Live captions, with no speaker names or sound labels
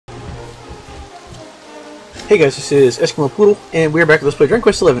Hey guys, this is Eskimo Poodle, and we're back with Let's Play Dragon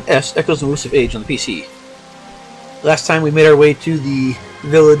Quest XI S Echoes of Elusive Age on the PC. Last time we made our way to the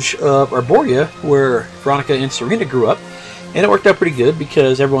village of Arborea, where Veronica and Serena grew up, and it worked out pretty good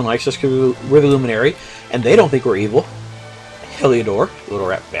because everyone likes us because we're the Luminary, and they don't think we're evil. Heliodor, little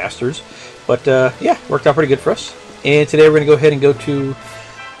rat bastards. But yeah, worked out pretty good for us. And today we're going to go ahead and go to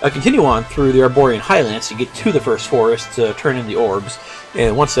continue on through the Arborean Highlands to get to the first forest to turn in the orbs.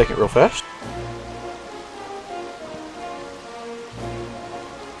 And one second, real fast.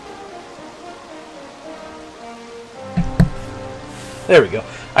 There we go.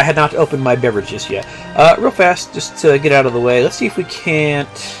 I had not opened my beverages yet. Real fast, just to get out of the way, let's see if we can't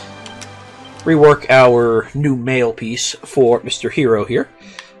rework our new mail piece for Mr. Hero here.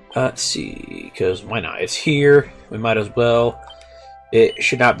 Let's see, because why not? It's here. We might as well. It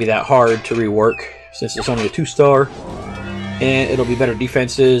should not be that hard to rework since it's only a 2-star. And it'll be better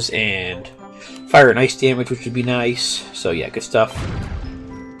defenses and fire and ice damage, which would be nice. So yeah, good stuff.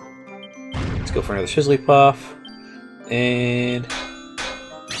 Let's go for another Sizzly Puff. And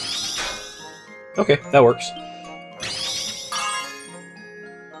okay, that works.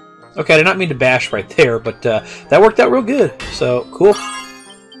 Okay, I did not mean to bash right there, but that worked out real good. So, cool.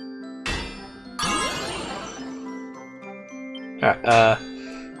 Alright,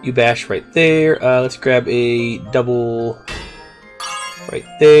 you bash right there. Let's grab a double right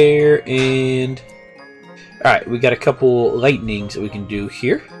there, and alright, we got a couple lightnings that we can do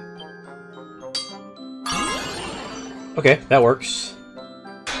here. Okay, that works.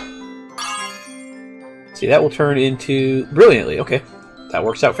 See, that will turn into brilliantly. Okay, that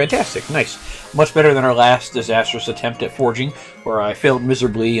works out fantastic. Nice. Much better than our last disastrous attempt at forging, where I failed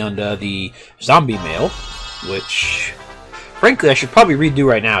miserably on the zombie mail, which, frankly, I should probably redo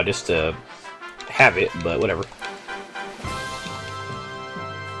right now just to have it, but whatever.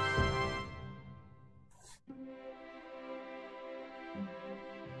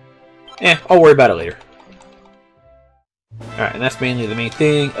 I'll worry about it later. Alright, and that's mainly the main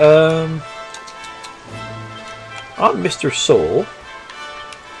thing. On Mr. Soul,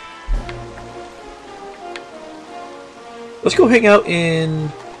 let's go hang out in...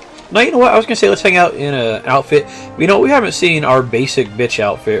 No, you know what? I was going to say let's hang out in an outfit. You know, we haven't seen our basic bitch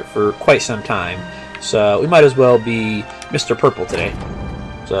outfit for quite some time. So we might as well be Mr. Purple today.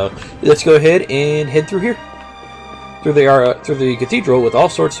 So let's go ahead and head through here. Through the cathedral with all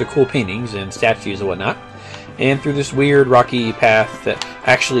sorts of cool paintings and statues and whatnot. And through this weird rocky path that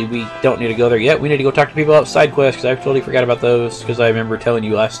actually we don't need to go there yet. We need to go talk to people about side quests because I totally forgot about those because I remember telling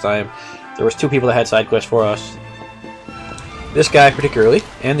you last time there was 2 people that had side quests for us. This guy particularly,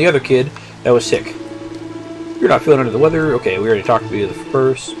 and the other kid that was sick. You're not feeling under the weather? Okay, we already talked to you the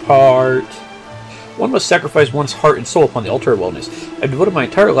first part. One must sacrifice one's heart and soul upon the altar of wellness. I've devoted my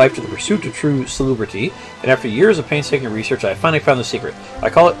entire life to the pursuit of true salubrity, and after years of painstaking research, I finally found the secret. I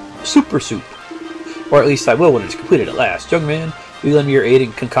call it Super Soup. Or at least I will when it's completed at last. Young man, will you lend me your aid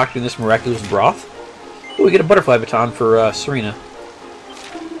in concocting this miraculous broth? Oh, we get a butterfly baton for Serena.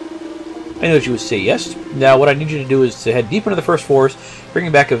 I know that you would say yes. Now, what I need you to do is to head deep into the first forest,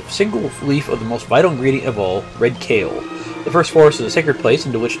 bringing back a single leaf of the most vital ingredient of all, red kale. The first forest is a sacred place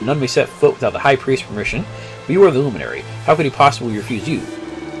into which none may set foot without the High Priest's permission, but you are the Luminary. How could he possibly refuse you?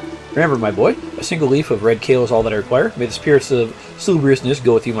 Remember, my boy, a single leaf of red kale is all that I require. May the spirits of salubriousness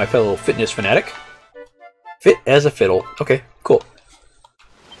go with you, my fellow fitness fanatic. Fit as a fiddle. Okay, cool.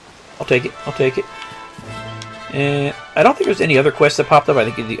 I'll take it. I'll take it. And I don't think there's any other quests that popped up.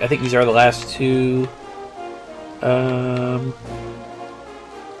 I think these are the last 2.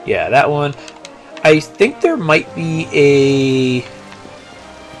 Yeah, that one. I think there might be a...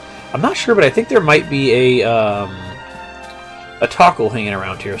 I'm not sure, but I think there might be a tackle hanging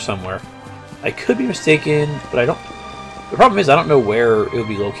around here somewhere. I could be mistaken, but I don't... The problem is I don't know where it would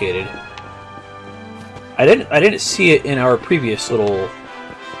be located. I didn't see it in our previous little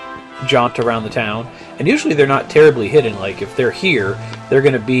jaunt around the town, and usually they're not terribly hidden. Like if they're here, they're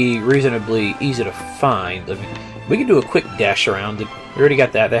going to be reasonably easy to find. I mean, we can do a quick dash around. We already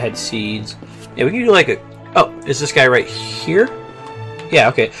got that. That had seeds. Yeah, we can do like a... Oh, is this guy right here? Yeah,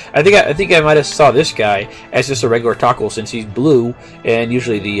 okay. I think I might have saw this guy as just a regular tackle since he's blue, and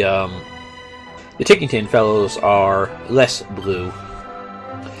usually the Tickington fellows are less blue.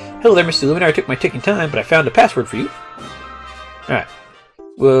 Hello there, Mr. Luminary. I took my ticking time, but I found a password for you. Alright.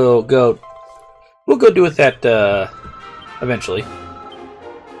 We'll go do with that, eventually.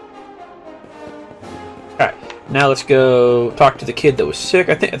 Alright. Now let's go talk to the kid that was sick.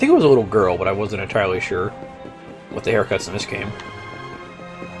 I think it was a little girl, but I wasn't entirely sure what the haircuts in this game.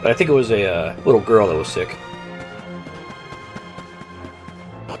 But I think it was a little girl that was sick.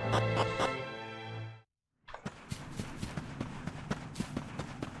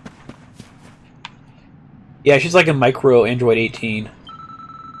 Yeah, she's like a micro Android 18.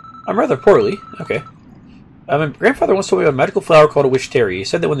 I'm rather poorly. Okay. My grandfather once told me about a magical flower called a wish-terry. He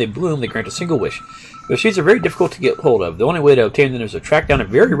said that when they bloom, they grant a single wish. Their seeds are very difficult to get hold of. The only way to obtain them is to track down a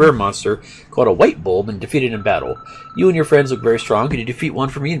very rare monster called a white bulb and defeat it in battle. You and your friends look very strong. Could you defeat one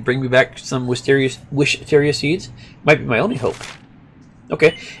for me and bring me back some wish-terry seeds? Might be my only hope.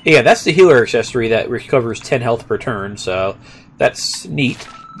 Okay. Yeah, that's the healer accessory that recovers 10 health per turn, so that's neat.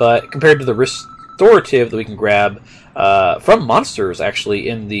 But compared to the restorative that we can grab from monsters, actually,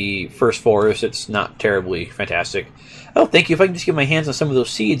 in the first forest, it's not terribly fantastic. Oh, thank you. If I can just get my hands on some of those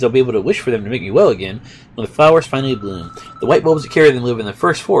seeds, I'll be able to wish for them to make me well again when the flowers finally bloom. The white bulbs that carry them live in the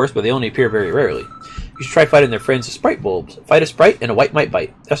first forest, but they only appear very rarely. You should try fighting their friends, the sprite bulbs. Fight a sprite, and a white might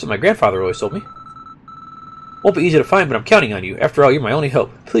bite. That's what my grandfather always told me. Won't be easy to find, but I'm counting on you. After all, you're my only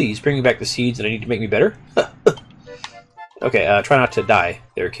hope. Please, bring me back the seeds that I need to make me better. Okay, try not to die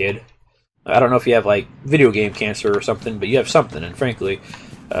there, kid. I don't know if you have, like, video game cancer or something, but you have something, and frankly,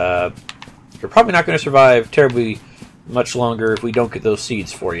 you're probably not going to survive terribly much longer if we don't get those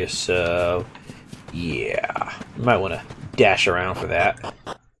seeds for you, so yeah, you might want to dash around for that.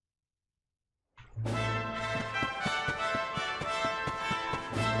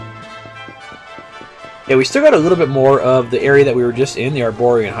 Yeah, we still got a little bit more of the area that we were just in, the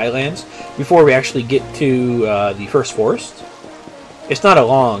Arborean Highlands, before we actually get to the first forest. It's not a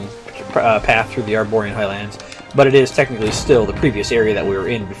long path through the Arborean Highlands, but it is technically still the previous area that we were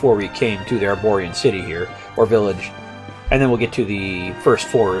in before we came to the Arborean city here, or village. And then we'll get to the first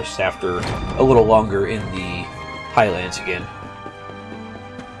forest after a little longer in the Highlands again.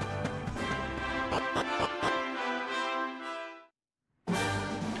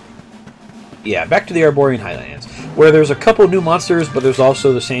 Yeah, back to the Arborean Highlands, where there's a couple new monsters, but there's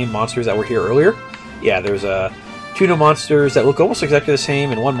also the same monsters that were here earlier. Yeah, there's two new monsters that look almost exactly the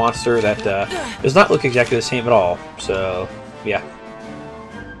same, and one monster that does not look exactly the same at all. So, yeah.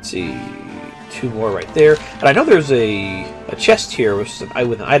 Let's see. Two more right there. And I know there's a chest here with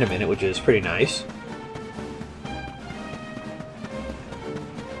an item in it, which is pretty nice.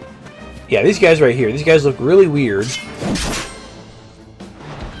 Yeah, these guys right here. These guys look really weird.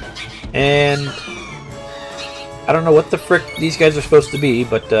 And I don't know what the frick these guys are supposed to be,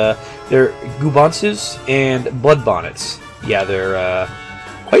 but they're Gubonses and Blood Bonnets. Yeah, they're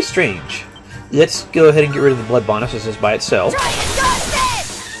quite strange. Let's go ahead and get rid of the Blood Bonnets just by itself.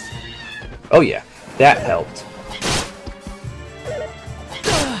 Oh yeah, that helped.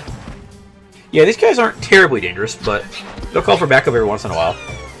 Yeah, these guys aren't terribly dangerous, but they'll call for backup every once in a while.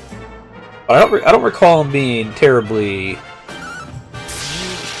 But I don't recall them being terribly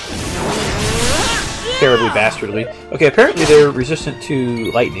bastardly. Okay, apparently they're resistant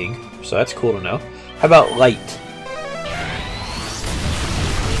to lightning, so that's cool to know. How about light?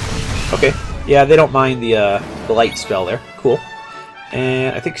 Okay, yeah, they don't mind the light spell there. Cool.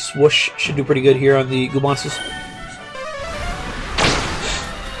 And I think Swoosh should do pretty good here on the Gubonses.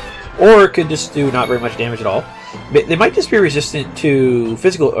 Or it could just do not very much damage at all. They might just be resistant to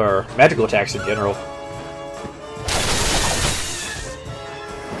physical or magical attacks in general.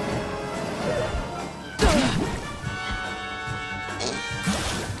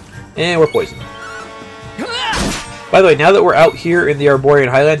 And we're poisoned. By the way, now that we're out here in the Arborean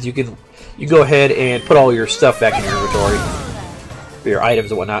Highlands, you can go ahead and put all your stuff back in your inventory. For your items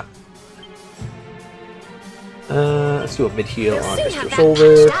and whatnot. Let's do a mid-heal on Mr.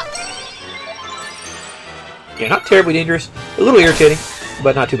 Solver. Yeah, not terribly dangerous. A little irritating,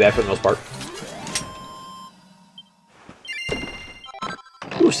 but not too bad for the most part.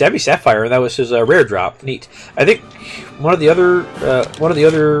 Ooh, Savvy Sapphire. That was his rare drop. Neat. I think the other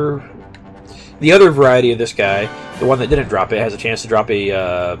variety of this guy, the one that didn't drop it, has a chance to drop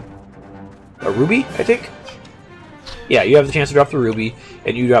a ruby, I think. Yeah, you have the chance to drop the ruby,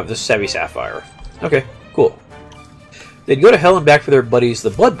 and you drop the Savvy Sapphire. Okay, cool. They'd go to hell and back for their buddies, the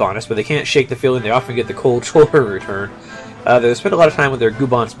Blood Bonnets, but they can't shake the feeling they often get the cold shoulder in return. They spend a lot of time with their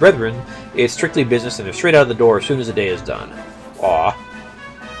Gubon's brethren. It's strictly business, and they're straight out of the door as soon as the day is done. Aw.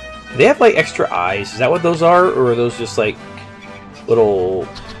 Do they have, like, extra eyes? Is that what those are, or are those just, like, little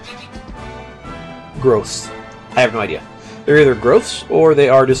growths? I have no idea. They're either growths, or they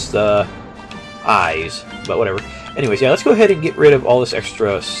are just, eyes, but whatever. Anyways, yeah, let's go ahead and get rid of all this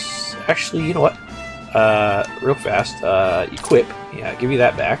extra... Actually, you know what? Real fast, equip. Yeah, give you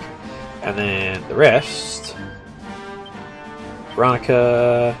that back. And then the rest...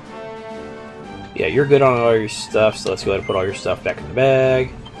 Veronica... Yeah, you're good on all your stuff, so let's go ahead and put all your stuff back in the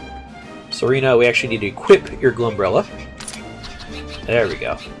bag. Serena, we actually need to equip your Glumbrella. There we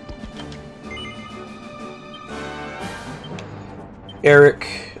go. Eric,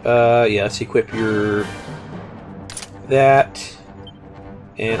 yeah, let's equip your that.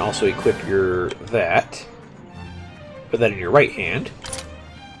 And also equip your that. Put that in your right hand.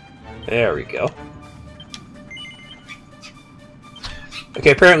 There we go.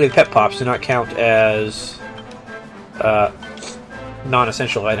 Okay, apparently the pet pops do not count as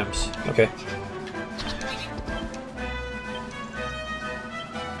non-essential items. Okay.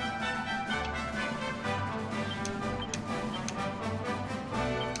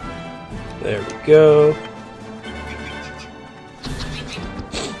 There we go.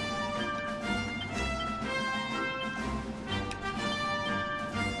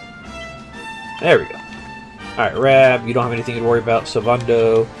 There we go. Alright, Rab, you don't have anything to worry about.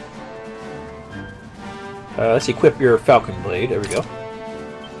 Savando. Let's equip your Falcon Blade. There we go.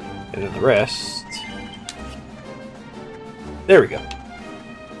 And then the rest. There we go.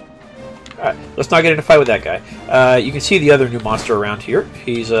 Alright, let's not get in a fight with that guy. You can see the other new monster around here.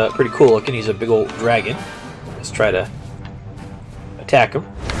 He's pretty cool looking. He's a big old dragon. Let's try to attack him.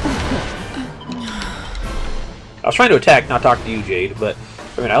 I was trying to attack, not talk to you, Jade, but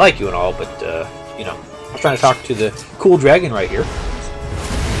I mean, I like you and all, but, you know, I was trying to talk to the cool dragon right here.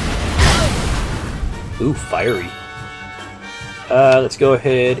 Ooh, fiery. Let's go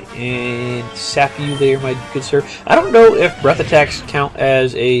ahead and sap you there, my good sir. I don't know if breath attacks count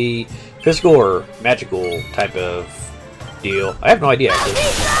as a physical or magical type of deal. I have no idea, actually.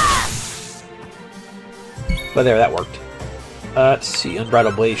 But there, that worked. Let's see,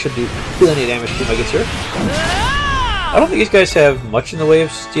 Unbridled Blade should do plenty of damage to my good sir. I don't think these guys have much in the way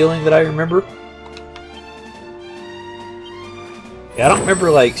of stealing that I remember. Yeah, I don't remember,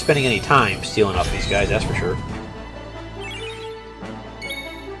 like, spending any time stealing off these guys, that's for sure.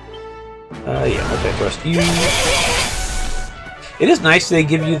 Yeah, multi-thrust you. It is nice they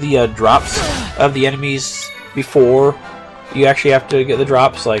give you the drops of the enemies before you actually have to get the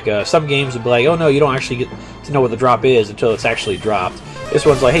drops. Like, some games would be like, oh no, you don't actually get to know what the drop is until it's actually dropped. This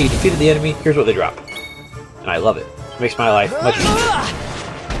one's like, hey, you defeated the enemy, here's what they drop. And I love it. It makes my life much easier.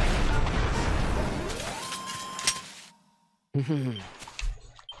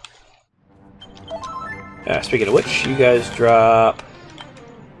 Speaking of which, you guys drop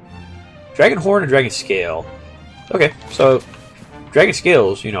Dragon Horn and Dragon Scale. Okay, so Dragon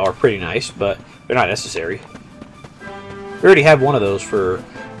Scales, you know, are pretty nice, but they're not necessary. We already have one of those for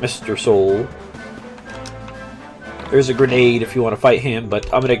Mr. Soul. There's a grenade if you want to fight him, but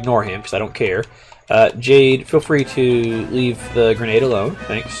I'm going to ignore him because I don't care. Jade, feel free to leave the grenade alone.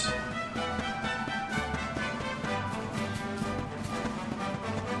 Thanks.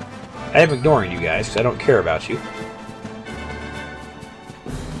 I am ignoring you guys because I don't care about you.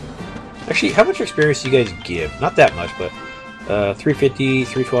 Actually, how much experience do you guys give? Not that much, but 350,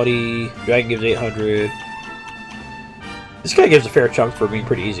 320, Dragon gives 800. This guy gives a fair chunk for being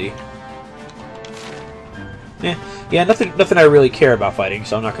pretty easy. Yeah, nothing I really care about fighting,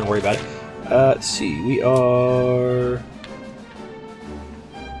 so I'm not going to worry about it. Let's see, we are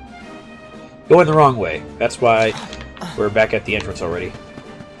going the wrong way. That's why we're back at the entrance already.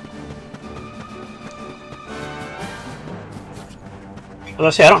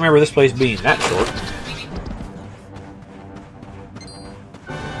 Let's say I don't remember this place being that short.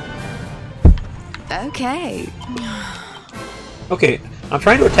 Okay. Okay, I'm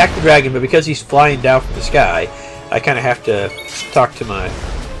trying to attack the dragon, but because he's flying down from the sky, I kind of have to talk to my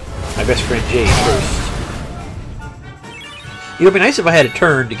best friend Jade first. It would be nice if I had a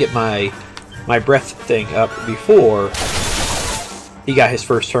turn to get my breath thing up before he got his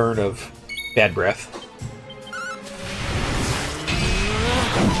first turn of bad breath.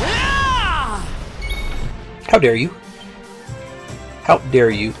 How dare you? How dare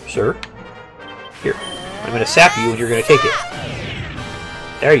you, sir? Here, I'm going to sap you and you're going to take it.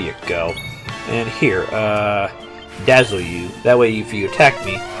 There you go. And here, dazzle you. That way if you attack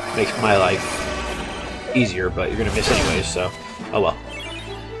me, it makes my life easier, but you're going to miss anyways, so oh well.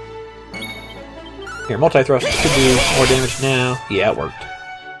 Here, multi-thrust should do more damage now. Yeah, it worked.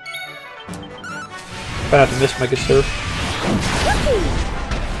 Try not to miss, my good sir.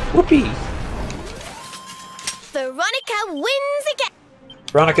 Whoopee! Veronica wins again!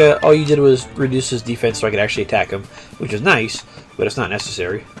 Veronica, all you did was reduce his defense so I could actually attack him, which is nice, but it's not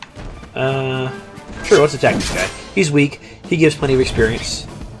necessary. Sure, let's attack this guy. He's weak. He gives plenty of experience.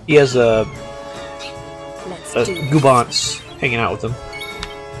 He has a Gubance hanging out with him.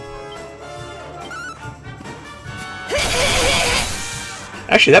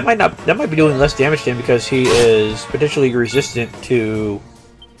 Actually, that might be doing less damage to him because he is potentially resistant to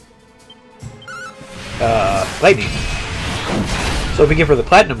lightning. So if we give her the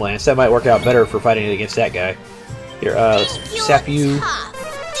Platinum Lance, that might work out better for fighting against that guy. Here, let's sap you.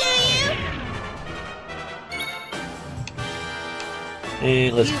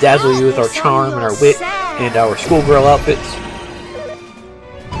 And let's dazzle you with our charm and our wit and our schoolgirl outfits.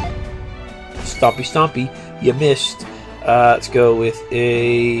 Stompy stompy, you missed. Let's go with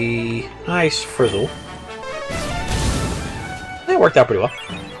a nice frizzle. That worked out pretty well.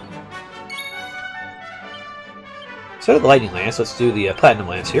 Instead of the lightning lance, let's do the platinum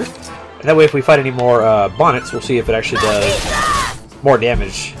lance here. And that way, if we fight any more bonnets, we'll see if it actually does more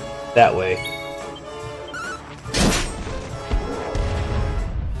damage that way.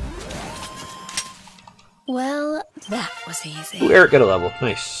 Well, that was easy. Ooh, Eric got a level.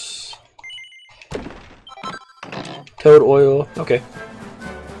 Nice. Toad oil. Okay.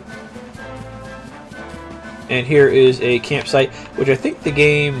 And here is a campsite, which I think the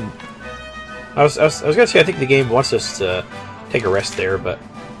game... I was gonna say I think the game wants us to take a rest there, but...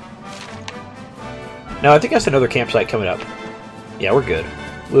 No, I think that's another campsite coming up. Yeah, we're good.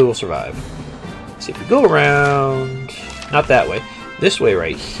 We will survive. Let's see if we go around... Not that way. This way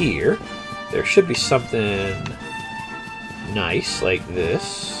right here. There should be something nice like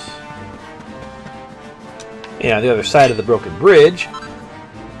this. Yeah, on the other side of the broken bridge.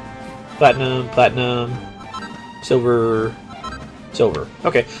 Platinum, platinum, silver, silver.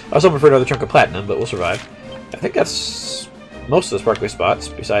 Okay, I was hoping for another chunk of platinum, but we'll survive. I think that's most of the sparkly spots,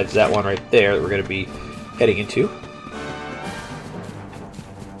 besides that one right there that we're going to be heading into.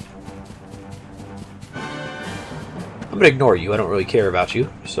 I'm going to ignore you. I don't really care about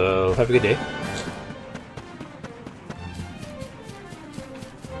you, so have a good day.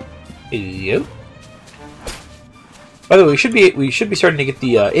 Yo. By the way, we should be starting to get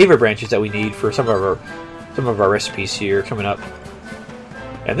the Ava branches that we need for some of our recipes here coming up.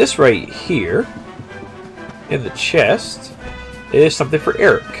 And this right here in the chest is something for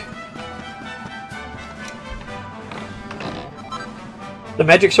Eric. The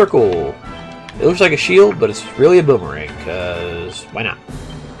magic circle. It looks like a shield, but it's really a boomerang, because why not?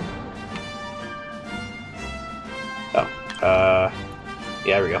 Oh, yeah,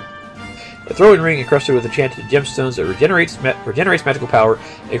 there we go. A throwing ring encrusted with enchanted gemstones that regenerates magical power,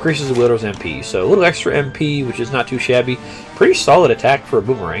 increases the wielder's MP. So a little extra MP, which is not too shabby. Pretty solid attack for a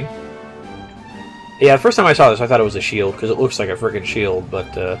boomerang. Yeah, the first time I saw this, I thought it was a shield, because it looks like a freaking shield,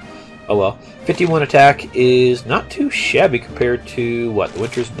 but, oh well. 51 attack is not too shabby compared to, what, the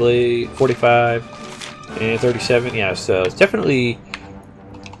Winter's Blade, 45, and 37. Yeah, so it's definitely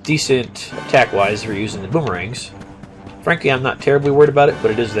decent attack-wise for using the boomerangs. Frankly, I'm not terribly worried about it, but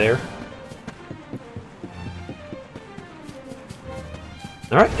it is there.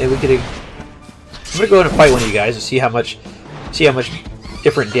 Alright, and I'm gonna go ahead and fight one of you guys and see how much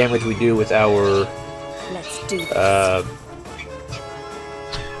different damage we do with our Let's do this.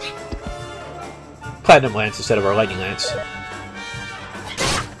 Platinum Lance instead of our Lightning Lance.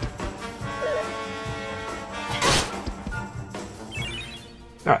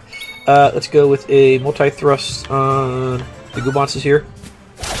 Alright, let's go with a multi-thrust on the Goobonses here.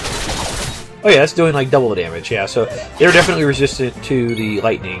 Oh yeah, that's doing like double the damage, yeah, so they're definitely resistant to the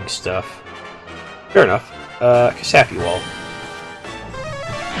lightning stuff. Fair enough. Kasapi Wall.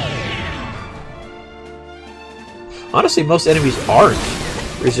 Honestly, most enemies aren't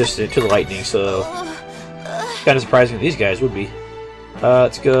resistant to the lightning, so kind of surprising that these guys would be.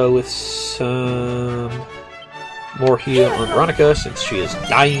 Let's go with some more heal on Veronica since she is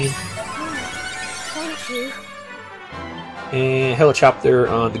dying. Thank you. And Helicopter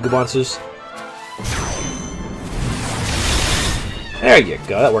on the Goobonses. There you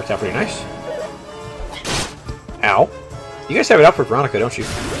go, that worked out pretty nice. Ow. You guys have it out for Veronica, don't you?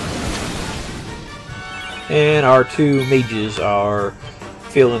 And our two mages are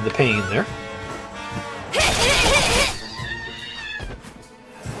feeling the pain there.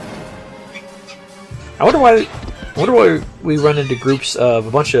 I wonder why we run into groups of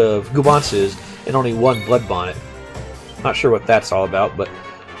a bunch of Goobonses and only one Blood Bonnet. Not sure what that's all about, but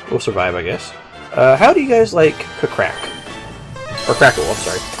we'll survive, I guess. How do you guys like Crack? Or Crackle, I'm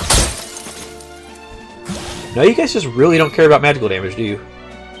sorry. No, you guys just really don't care about magical damage, do you?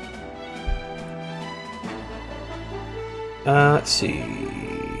 Let's see.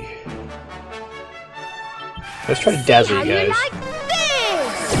 Let's try to dazzle you guys.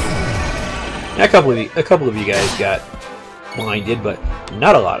 Now, a couple of you guys got blinded, but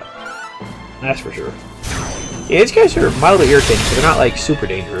not a lot of them. That's for sure. Yeah, these guys are mildly irritating, but they're not like super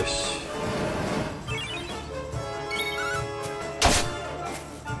dangerous.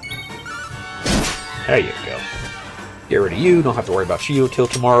 There you go. Get rid of you. Don't have to worry about you till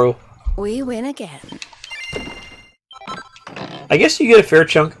tomorrow. We win again. I guess you get a fair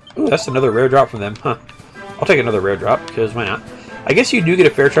chunk. Ooh, that's another rare drop from them, huh? I'll take another rare drop, because why not? I guess you do get a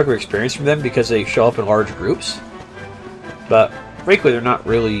fair chunk of experience from them because they show up in large groups. But frankly, they're not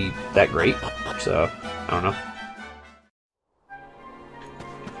really that great. So, I don't know.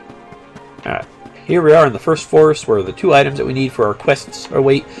 Alright, here we are in the first forest where the 2 items that we need for our quests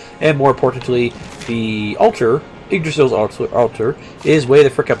await, and more importantly, the altar, Yggdrasil's altar, is way the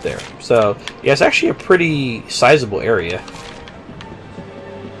frick up there. So, yeah, it's actually a pretty sizable area.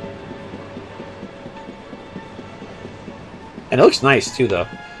 And it looks nice too, though.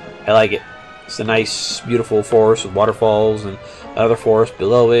 I like it. It's a nice, beautiful forest with waterfalls and other forest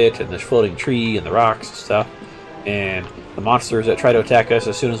below it, and this floating tree and the rocks and stuff. And the monsters that try to attack us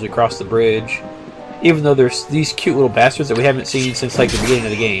as soon as we cross the bridge. Even though there's these cute little bastards that we haven't seen since like the beginning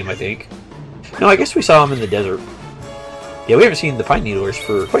of the game, I think. No, I guess we saw them in the desert. Yeah, we haven't seen the pine needlers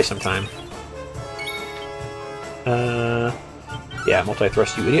for quite some time. Yeah,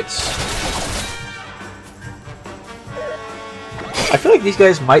 multi-thrust, you idiots. I feel like these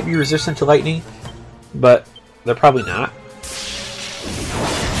guys might be resistant to lightning, but they're probably not.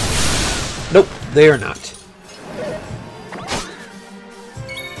 Nope, they are not.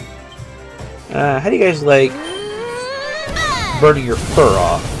 How do you guys like burning your fur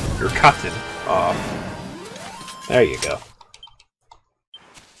off? Your cotton off? There you go.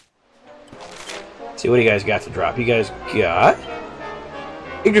 Let's see, what do you guys got to drop? You guys got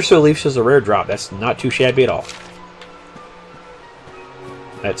Yggdrasil Leafs is a rare drop. That's not too shabby at all.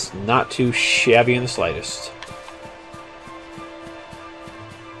 That's not too shabby in the slightest.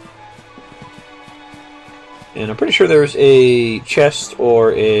 And I'm pretty sure there's a chest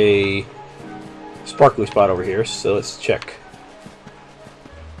or a sparkly spot over here, so let's check.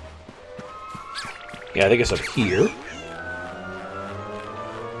 Yeah, I think it's up here.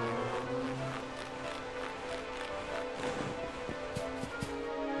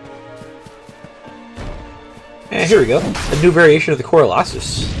 And here we go. A new variation of the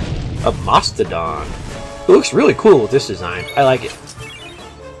Corollassus. A Mastodon. It looks really cool with this design. I like it.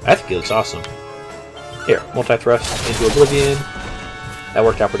 I think it looks awesome. Here, multi-thrust into Oblivion. That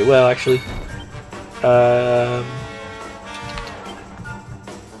worked out pretty well, actually.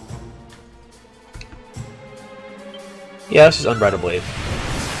 Yeah, this is Unbridled Blade.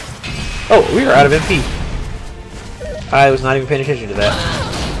 Oh, we are out of MP. I was not even paying attention to that.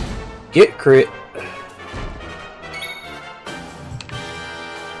 Get crit.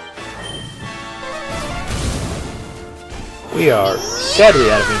 We are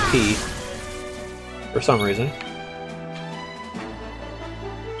sadly out of MP for some reason.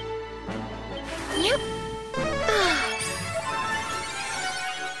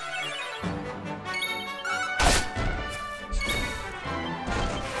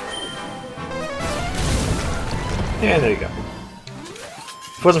 And there you go.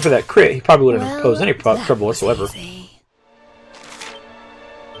 If it wasn't for that crit, he probably wouldn't have posed any trouble whatsoever.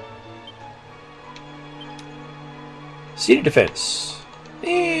 Seated defense.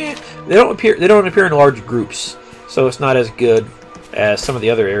 They don't appear in large groups, so it's not as good as some of the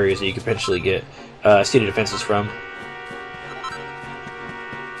other areas that you could potentially get seated defenses from.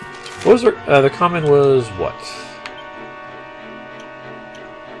 What was the common was what?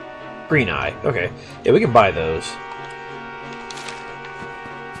 Green Eye. Okay, yeah, we can buy those.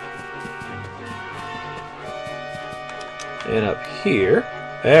 And up here,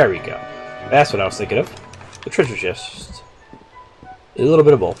 there we go. That's what I was thinking of. The treasure chest. A little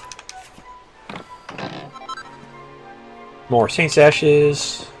bit of both. More Saint's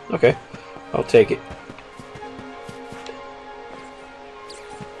Ashes. Okay, I'll take it.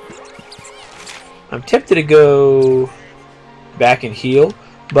 I'm tempted to go back and heal,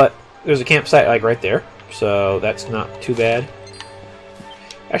 but there's a campsite like right there, so that's not too bad.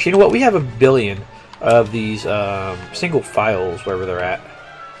 Actually, you know what? We have 1 billion of these single files wherever they're at.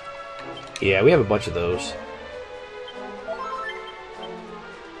 Yeah, we have a bunch of those.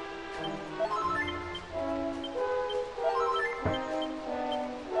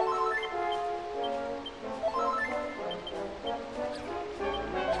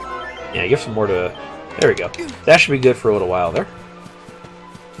 Yeah, give some more to... There we go. That should be good for a little while there.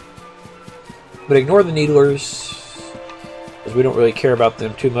 But ignore the Needlers, because we don't really care about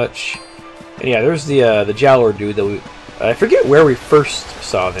them too much. And yeah, there's the Jowler dude that we... I forget where we first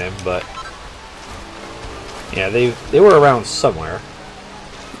saw them, but... Yeah, they were around somewhere.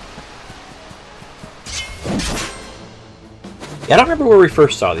 Yeah, I don't remember where we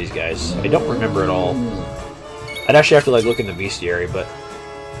first saw these guys. I don't remember at all. I'd actually have to like look in the bestiary, but...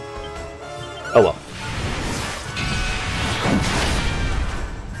 Oh well.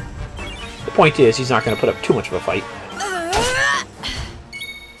 The point is, he's not going to put up too much of a fight.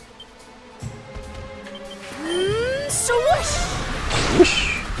 Swoosh!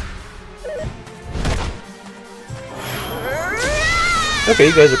 Whoosh! Okay,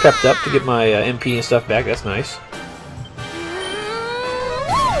 you guys are pepped up to get my MP and stuff back. That's nice.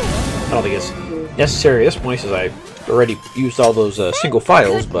 I don't think it's necessary at this point since I already used all those single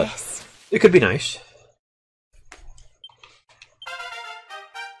files, but it could be nice.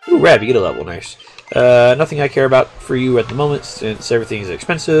 Ooh, rad, you get a level. Nice. Nothing I care about for you at the moment since everything is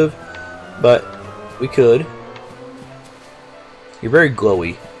expensive, but we could. You're very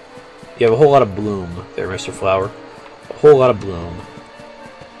glowy. You have a whole lot of bloom there, Mr. Flower. A whole lot of bloom.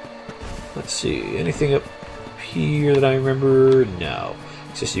 Let's see. Anything up here that I remember? No.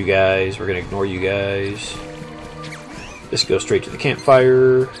 It's just you guys. We're going to ignore you guys. This goes straight to the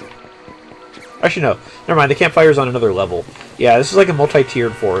campfire. Actually, no. Never mind. The campfire's on another level. Yeah, this is like a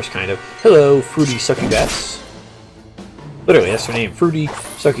multi-tiered forest, kind of. Hello, fruity sucky bats. Literally, that's their name. Fruity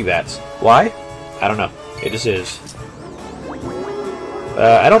sucky bats. Why? I don't know. It just is.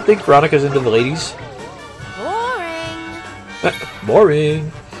 I don't think Veronica's into the ladies. Boring.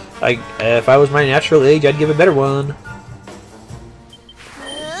 Boring. If I was my natural age, I'd give a better one.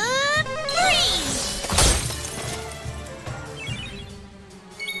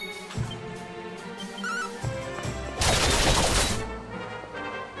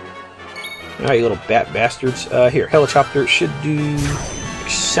 Alright, you little bat bastards. Here, helicopter should do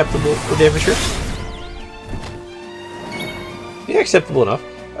acceptable for damage here. Yeah, acceptable enough.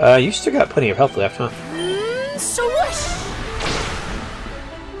 You still got plenty of health left, huh? Swoosh!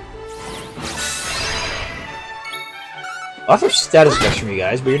 Lots of status effects from you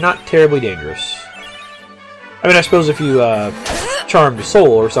guys, but you're not terribly dangerous. I mean, I suppose if you charmed a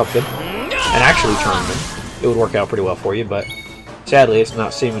soul or something, and actually charmed him, it would work out pretty well for you, but sadly it's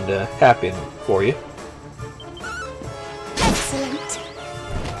not seeming to happen for you. Excellent.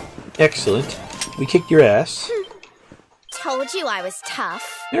 Excellent. We kicked your ass. Told you I was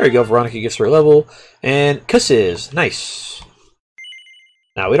tough. There we go, Veronica gets her level, and kisses. Nice.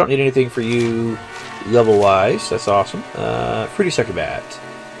 Now, we don't need anything for you level-wise. That's awesome. Fruity Sucker Bat.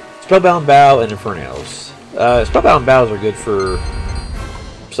 Spellbound Bow and Infernals. Spellbound Bows are good for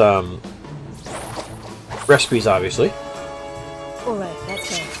some recipes, obviously. Alright, let's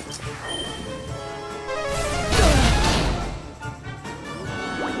go.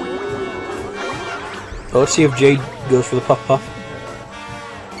 Well, let's see if Jade goes for the Puff Puff.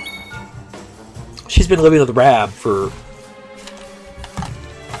 She's been living with Rab for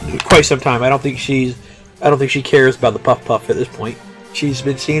quite some time. I don't think she cares about the Puff Puff at this point. She's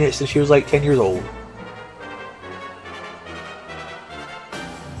been seeing it since she was like 10 years old.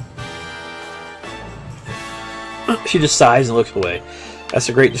 She just sighs and looks away. That's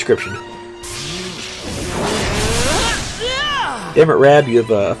a great description. Damn it, Rab, you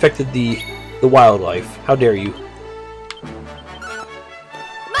have affected the wildlife. How dare you?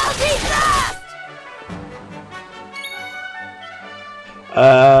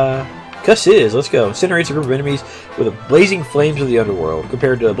 Cuss is. Let's go. Incinerates a group of enemies with the blazing flames of the underworld.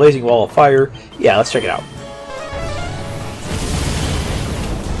 Compared to a blazing wall of fire. Yeah, let's check it out.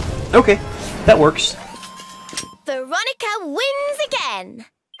 Okay, that works. Veronica wins again.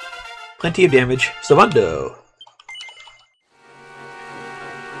 Plenty of damage. Savando.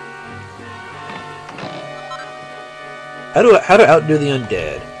 How to outdo the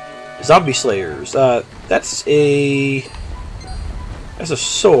undead? Zombie slayers. That's a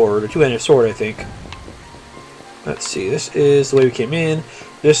sword, a two-handed sword, I think. Let's see. This is the way we came in.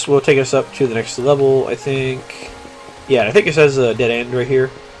 This will take us up to the next level, I think. Yeah, I think it says a dead end right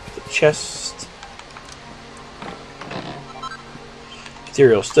here. The chest.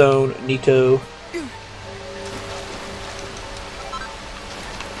 Ethereal stone. Nito.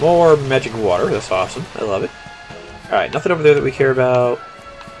 More magic water. That's awesome. I love it. Alright, nothing over there that we care about.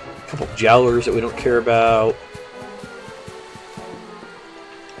 A couple of jowlers that we don't care about.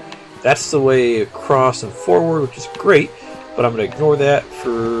 That's the way across and forward, which is great, but I'm going to ignore that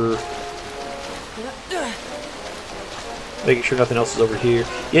for making sure nothing else is over here.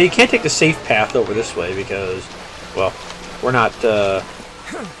 Yeah, you can't take the safe path over this way because, well, we're not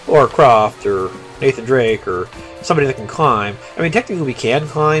Laura Croft or Nathan Drake or somebody that can climb. I mean, technically we can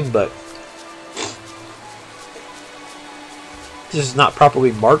climb, but this is not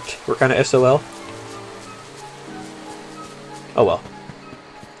properly marked. We're kind of SOL. Oh well.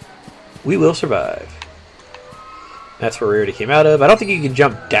 We will survive. That's where we already came out of. I don't think you can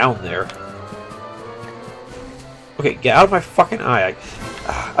jump down there. Okay, get out of my fucking eye.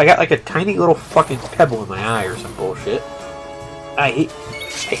 I got like a tiny little fucking pebble in my eye or some bullshit. I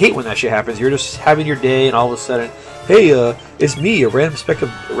hate when that shit happens. You're just having your day and all of a sudden, hey, it's me, a random speck of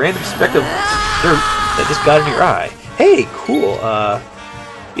dirt that just got in your eye. Hey, cool.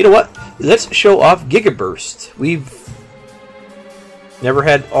 You know what? Let's show off Gigaburst. Never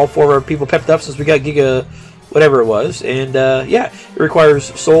had all 4 of our people pepped up since we got Giga, whatever it was. And yeah, it requires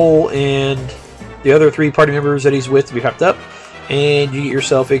Soul and the other 3 party members that he's with to be pepped up. And you get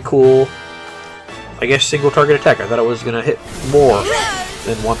yourself a cool, I guess, single target attack. I thought it was going to hit more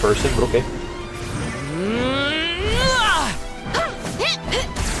than one person, but okay.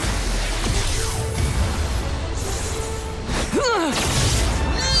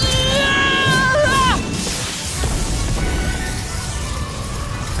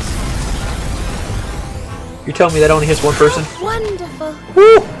 You're telling me that only hits one person? Wonderful.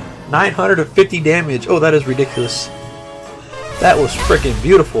 Woo! 950 damage. Oh, that is ridiculous. That was freaking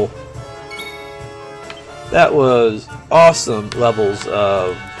beautiful. That was awesome levels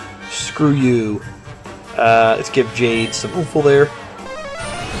of screw you. Let's give Jade some oofle there.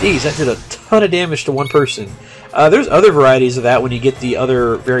 Jeez, that did a ton of damage to one person. There's other varieties of that when you get the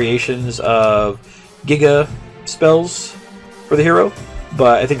other variations of Giga spells for the hero.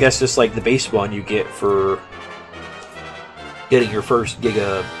 But I think that's just like the base one you get for getting your first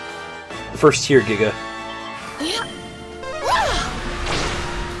Giga, the first tier Giga.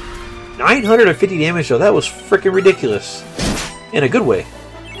 950 damage though, that was freaking ridiculous. In a good way.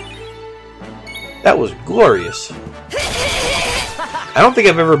 That was glorious. I don't think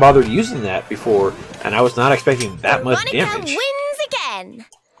I've ever bothered using that before, and I was not expecting that much damage. Wins again.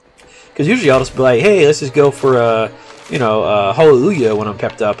 Because usually I'll just be like, hey, let's just go for you know, Hallelujah when I'm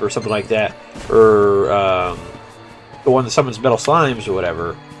pepped up or something like that. Or the one that summons metal slimes or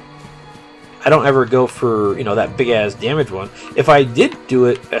whatever. I don't ever go for, you know, that big ass damage one. If I did do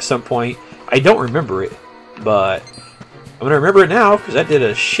it at some point, I don't remember it. But I'm going to remember it now because that did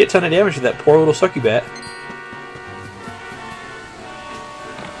a shit ton of damage to that poor little succubat.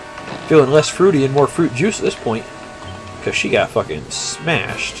 Feeling less fruity and more fruit juice at this point. Because she got fucking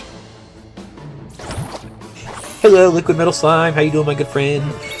smashed. Hello, Liquid Metal Slime. How you doing, my good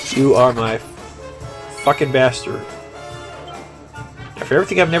friend? You are my fucking bastard. After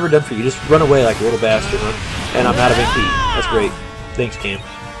everything I've never done for you, just run away like a little bastard, huh? And I'm out of MP. That's great. Thanks, Cam.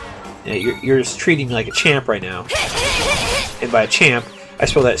 Yeah, you're just treating me like a champ right now. And by a champ, I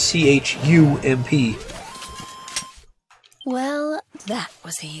spell that C-H-U-M-P. Well, that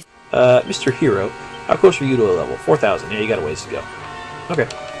was easy. Mr. Hero, how close are you to a level? 4,000. Yeah, you got a ways to go. Okay.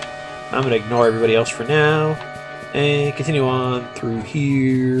 I'm going to ignore everybody else for now. And continue on through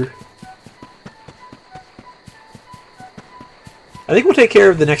here. I think we'll take care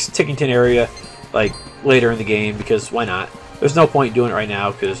of the next Tickington area, like, later in the game, because why not? There's no point doing it right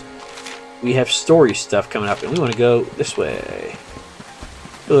now, because we have story stuff coming up, and we want to go this way.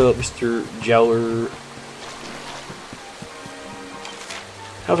 Hello, Mr. Jowler.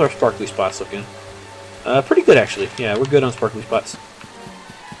 How's our sparkly spots looking? Pretty good, actually. Yeah, we're good on sparkly spots.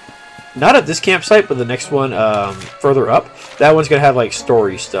 Not at this campsite, but the next one further up. That one's going to have, like,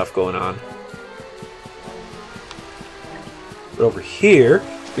 story stuff going on. But over here,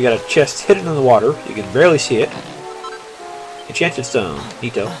 we got a chest hidden in the water. You can barely see it. Enchanted stone.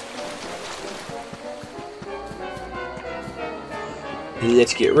 Neato.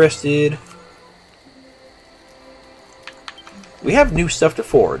 Let's get rested. We have new stuff to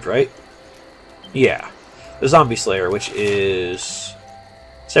forge, right? Yeah. The Zombie Slayer, which is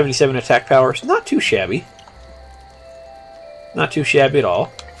 77 attack power. It's not too shabby. Not too shabby at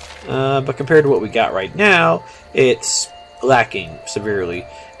all. But compared to what we got right now, it's lacking severely.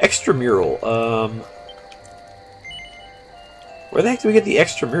 Extramural. Where the heck do we get the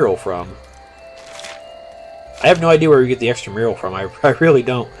extramural from? I have no idea where we get the extramural from. I really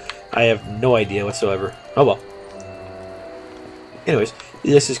don't. I have no idea whatsoever. Oh well. Anyways,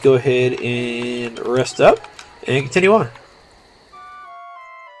 let's just go ahead and rest up and continue on.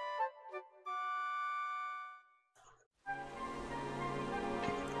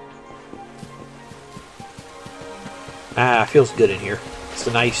 Ah, feels good in here. It's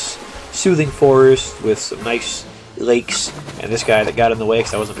a nice, soothing forest with some nice lakes. And this guy that got in the way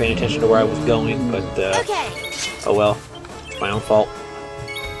because I wasn't paying attention to where I was going. But, Okay. Oh well. It's my own fault.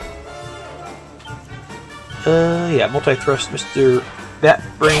 Yeah, multi-thrust Mr.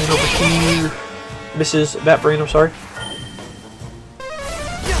 Batbrain over here. Mrs. Batbrain, I'm sorry.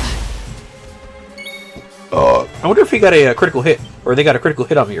 I wonder if he got a critical hit. Or they got a critical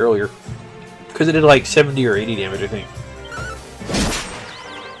hit on me earlier. Because it did like 70 or 80 damage, I think.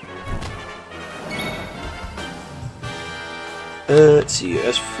 Let's see,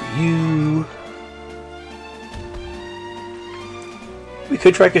 as for you... We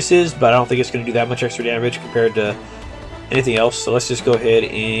could try Cassiz, but I don't think it's going to do that much extra damage compared to anything else. So let's just go ahead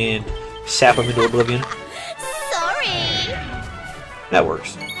and sap him into oblivion. Sorry. That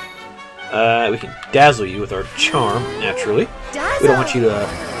works. We can dazzle you with our charm, naturally. Dazzle. We don't want you to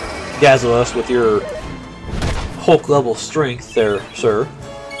dazzle us with your Hulk level strength there, sir.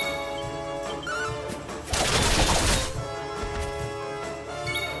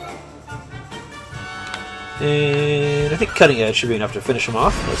 And I think Cutting Edge should be enough to finish him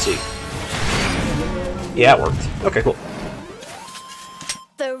off. Let's see. Yeah, it worked. Okay, cool.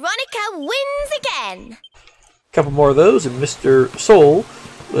 Veronica wins again. A couple more of those, and Mr. Soul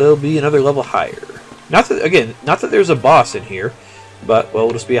will be another level higher. Not that there's a boss in here, but, well,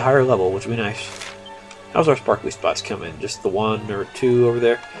 it'll just be a higher level, which will be nice. How's our sparkly spots coming? Just the 1 or 2 over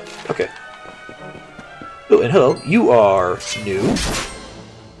there? Okay. Oh, and hello, you are new.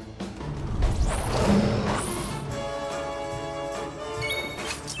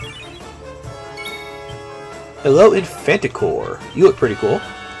 Hello, Infanticore. You look pretty cool.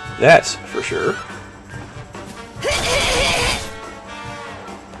 That's for sure.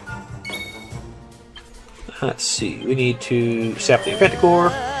 Let's see. We need to sap the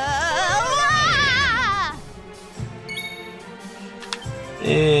Infanticore.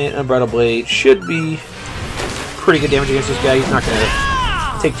 And Unbridled Blade should be pretty good damage against this guy. He's not going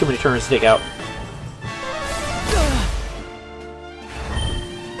to take too many turns to take out.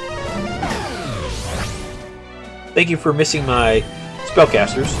 Thank you for missing my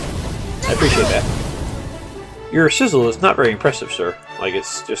spellcasters. I appreciate that. Your sizzle is not very impressive, sir. Like,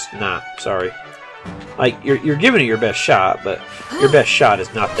 it's just not. Sorry. Like, you're giving it your best shot, but your best shot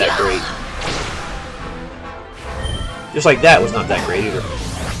is not that great. Just like that was not that great either.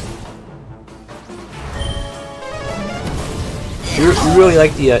 You really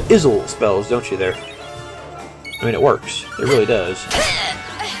like the Izzle spells, don't you, there? I mean, it works. It really does.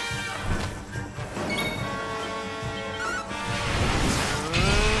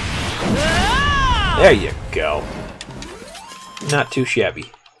 There you go. Not too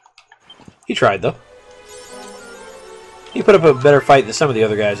shabby. He tried, though. He put up a better fight than some of the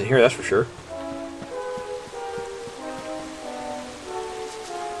other guys in here, that's for sure.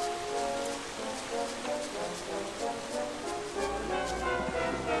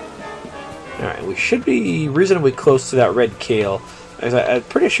 Alright, we should be reasonably close to that red kale. I'm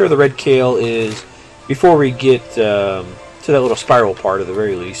pretty sure the red kale is before we get to that little spiral part at the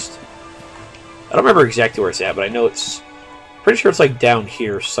very least. I don't remember exactly where it's at, but I know it's... Pretty sure it's like down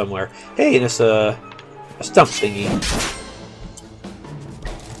here somewhere. Hey, and it's a stump thingy.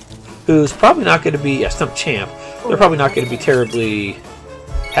 Who's probably not going to be... A stump champ. They're probably not going to be terribly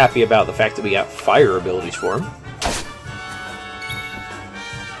happy about the fact that we got fire abilities for him.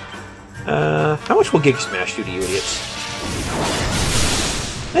 How much will Gig Smash do to you idiots?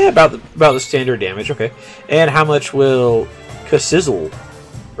 About the standard damage, okay. And how much will Cussizzle,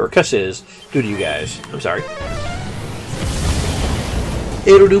 or Cussiz, do to you guys? I'm sorry.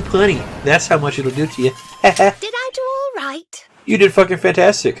 It'll do plenty. That's how much it'll do to you. Did I do all right? You did fucking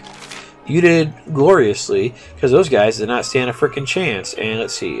fantastic. You did gloriously, because those guys did not stand a frickin' chance. And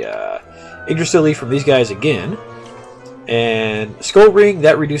let's see, Yggdrasil from these guys again. And Skull Ring,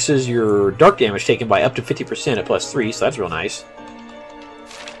 that reduces your dark damage taken by up to 50% at +3, so that's real nice.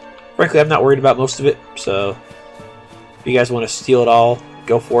 Frankly, I'm not worried about most of it, so if you guys want to steal it all,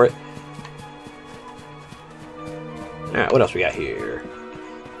 go for it. Alright, what else we got here?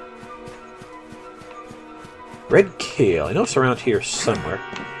 Red Kale. I know it's around here somewhere.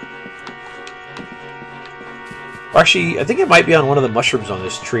 Or actually, I think it might be on one of the mushrooms on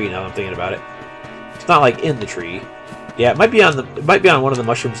this tree now that I'm thinking about it. It's not like in the tree. Yeah, it might be on one of the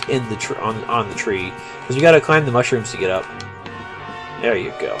mushrooms in the on the tree, because you got to climb the mushrooms to get up. There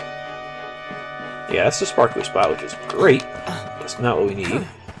you go. Yeah, that's the sparkly spot, which is great. That's not what we need.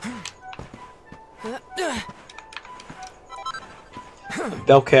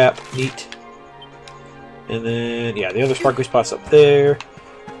 Bell cap, neat. And then, yeah, the other sparkly spot's up there.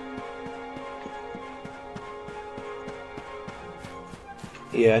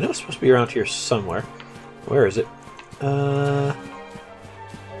 Yeah, I know it's supposed to be around here somewhere. Where is it? I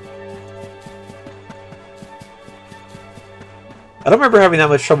don't remember having that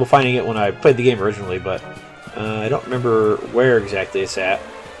much trouble finding it when I played the game originally, but I don't remember where exactly it's at.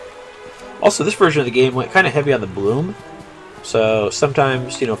 Also, this version of the game went kind of heavy on the bloom, so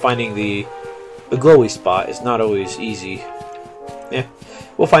sometimes, you know, finding the glowy spot is not always easy. Yeah,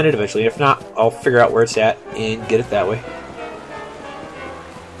 we'll find it eventually. If not, I'll figure out where it's at and get it that way.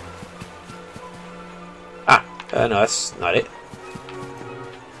 No, that's not it.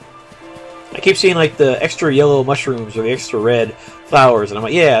 I keep seeing like the extra yellow mushrooms or the extra red flowers, and I'm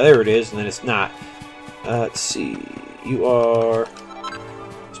like, yeah, there it is, and then it's not. Let's see. You are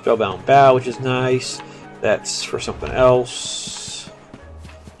Spellbound Bow, which is nice. That's for something else.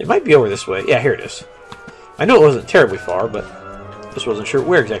 It might be over this way. Yeah, here it is. I know it wasn't terribly far, but just wasn't sure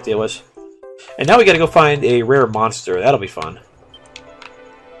where exactly it was. And now we gotta go find a rare monster. That'll be fun.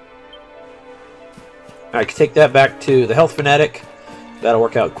 I can take that back to the Health Fanatic. That'll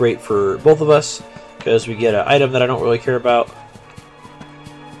work out great for both of us, because we get an item that I don't really care about.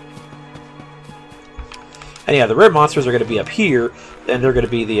 And yeah, the rare monsters are going to be up here, and they're going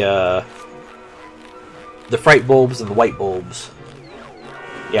to be the Fright Bulbs and the White Bulbs.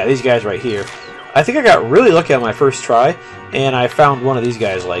 Yeah, these guys right here. I think I got really lucky on my first try, and I found one of these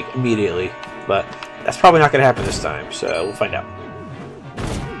guys, like, immediately. But that's probably not going to happen this time, so we'll find out.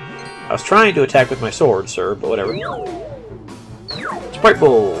 I was trying to attack with my sword, sir, but whatever. Sprite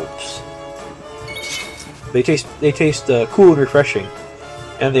Bulbs. They taste cool and refreshing,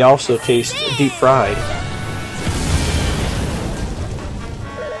 and they also taste deep fried.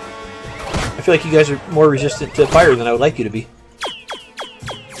 I feel like you guys are more resistant to fire than I would like you to be,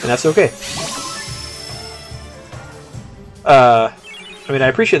 and that's okay. I mean, I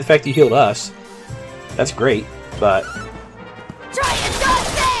appreciate the fact that you healed us. That's great, but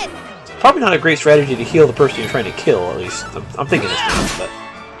probably not a great strategy to heal the person you're trying to kill, at least. I'm thinking this now, but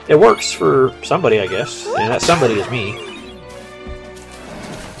it works for somebody, I guess. And that somebody is me.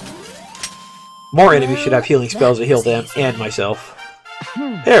 More enemies should have healing spells to heal them and myself.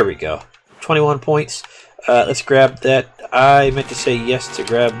 There we go. 21 points. Let's grab that. I meant to say yes to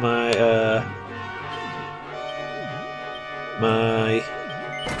grab my, my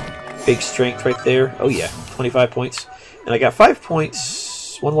big strength right there. Oh yeah, 25 points. And I got 5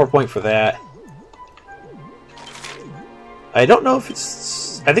 points. One more point for that. I don't know if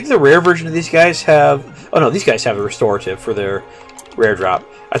it's... I think the rare version of these guys have... Oh no, these guys have a restorative for their rare drop.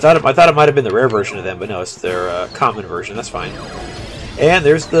 I thought it might have been the rare version of them, but no, it's their common version. That's fine. And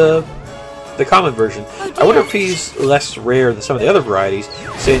there's the common version. I wonder if he's less rare than some of the other varieties,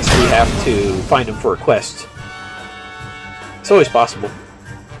 since we have to find him for a quest. It's always possible.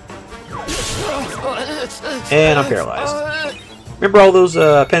 And I'm paralyzed. Remember all those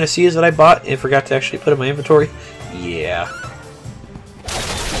panaceas that I bought and forgot to actually put in my inventory? Yeah.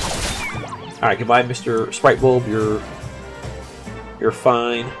 Alright, goodbye, Mr. Sprite Bulb. You're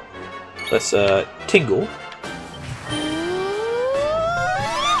fine. Let's tingle.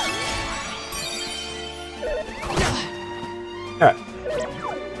 Alright.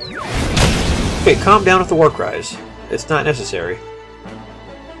 Okay, calm down with the war cries. It's not necessary.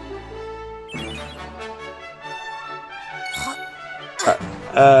 Alright,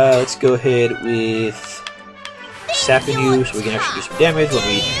 let's go ahead with sapping you so we can actually do some damage when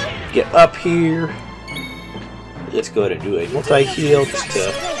we get up here. Let's go ahead and do a multi-heal just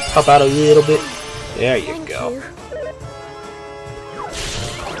to help out a little bit. There you go.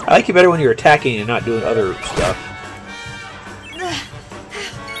 I like you better when you're attacking and not doing other stuff.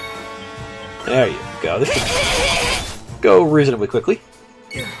 There you go. This should go reasonably quickly.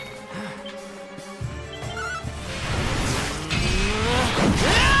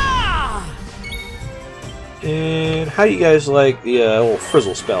 And how do you guys like the old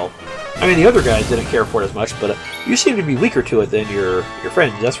Frizzle spell? I mean, the other guys didn't care for it as much, but you seem to be weaker to it than your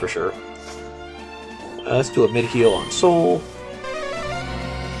friends, that's for sure. Let's do a mid-heal on Soul.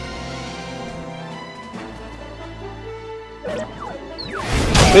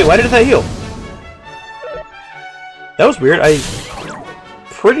 Wait, why didn't that heal? That was weird. I'm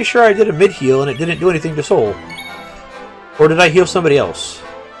pretty sure I did a mid-heal and it didn't do anything to Soul. Or did I heal somebody else?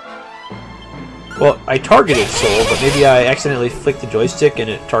 Well, I targeted Soul, but maybe I accidentally flicked the joystick and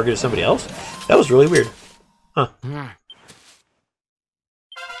it targeted somebody else? That was really weird. Huh.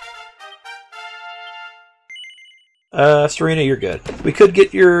 Serena, you're good. We could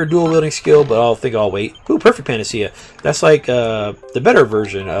get your dual-wielding skill, but I think I'll wait. Ooh, Perfect Panacea. That's like the better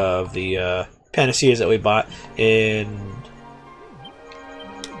version of the Panaceas that we bought in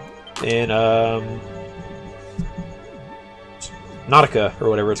Nautica, or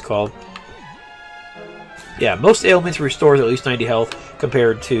whatever it's called. Yeah, most ailments restores at least 90 health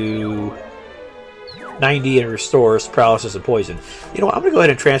compared to 90 and restores paralysis and poison. You know what, I'm going to go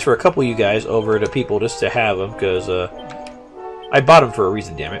ahead and transfer a couple of you guys over to people just to have them, because I bought them for a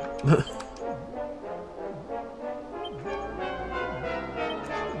reason, damn it.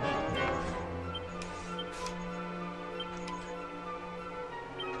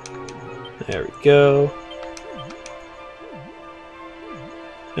 There we go.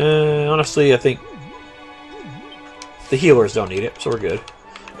 Honestly, I think the healers don't need it, so we're good.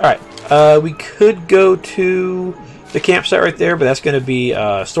 Alright, we could go to the campsite right there, but that's going to be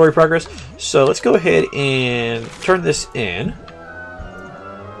story progress. So let's go ahead and turn this in.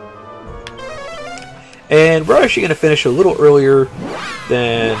 And we're actually going to finish a little earlier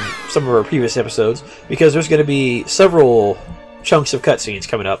than some of our previous episodes, because there's going to be several chunks of cutscenes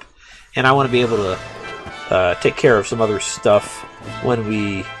coming up, and I want to be able to take care of some other stuff when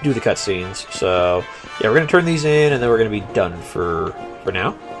we do the cutscenes. So, yeah, we're going to turn these in, and then we're going to be done for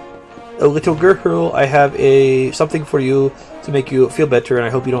now. Oh, little girl, I have something for you to make you feel better, and I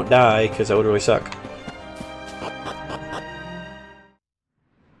hope you don't die, because that would really suck.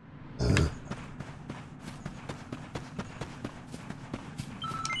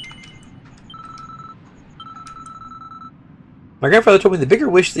 My grandfather told me the bigger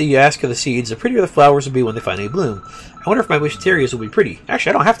wish that you ask of the seeds, the prettier the flowers will be when they finally bloom. I wonder if my wish areas will be pretty.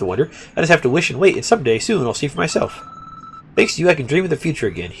 Actually, I don't have to wonder. I just have to wish and wait, and someday soon I'll see for myself. Thanks to you, I can dream of the future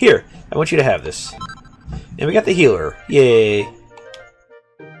again. Here, I want you to have this. And we got the healer. Yay.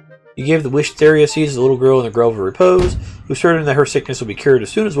 You gave the wished area seeds to the little girl in the Grove of Repose, who's certain that her sickness will be cured as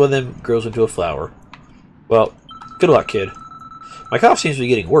soon as one of them grows into a flower. Well, good luck, kid. My cough seems to be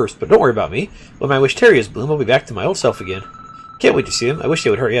getting worse, but don't worry about me. When my wished areas bloom, I'll be back to my old self again. Can't wait to see them. I wish they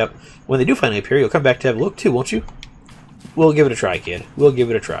would hurry up. When they do finally appear, you'll come back to have a look too, won't you? We'll give it a try, kid. We'll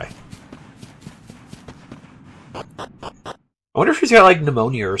give it a try. I wonder if she's got, like,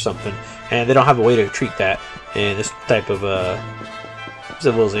 pneumonia or something, and they don't have a way to treat that in this type of,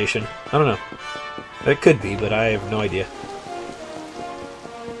 civilization. I don't know. It could be, but I have no idea.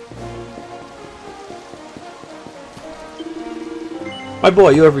 My boy,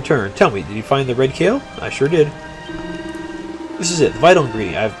 you have returned. Tell me, did you find the red kale? I sure did. This is it, the vital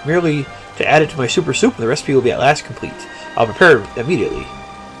ingredient. I have merely to add it to my super soup, and the recipe will be at last complete. I'll prepare it immediately.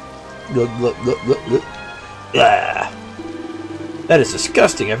 Ah. That is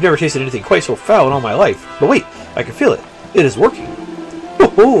disgusting. I've never tasted anything quite so foul in all my life. But wait, I can feel it. It is working.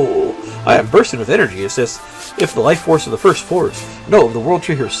 Oh, I am bursting with energy. It's as if the life force of the first forest, no, of the world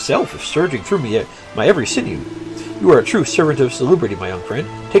tree herself, is surging through me, my every sinew. You are a true servant of salubrity, my young friend.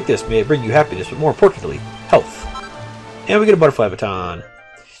 Take this, may it bring you happiness, but more importantly, health. And we get a butterfly baton.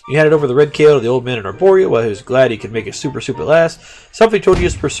 You handed over the red kale to the old man in Arborea while he was glad he could make his super soup at last. Something told you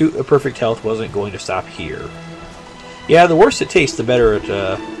his pursuit of perfect health wasn't going to stop here. Yeah, the worse it tastes, the better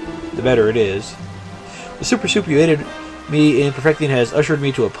it is. The super soup you aided me in perfecting has ushered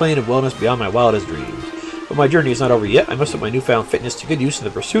me to a plane of wellness beyond my wildest dreams. But my journey is not over yet. I must put my newfound fitness to good use in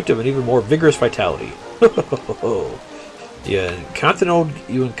the pursuit of an even more vigorous vitality. You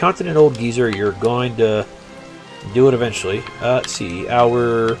incontinent old geezer, you're going to do it eventually. Let's see,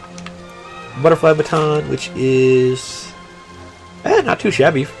 our butterfly baton, which is not too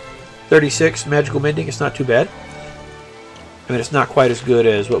shabby. 36 magical mending. It's not too bad. I mean, it's not quite as good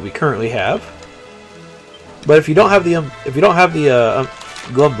as what we currently have. But if you don't have the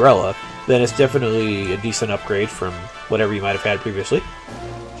umbrella, then it's definitely a decent upgrade from whatever you might have had previously.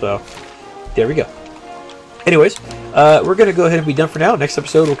 So there we go. Anyways, we're going to go ahead and be done for now. Next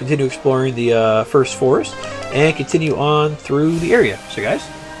episode, we'll continue exploring the first forest and continue on through the area. So guys,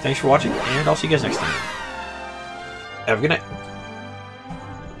 thanks for watching, and I'll see you guys next time. Have a good night.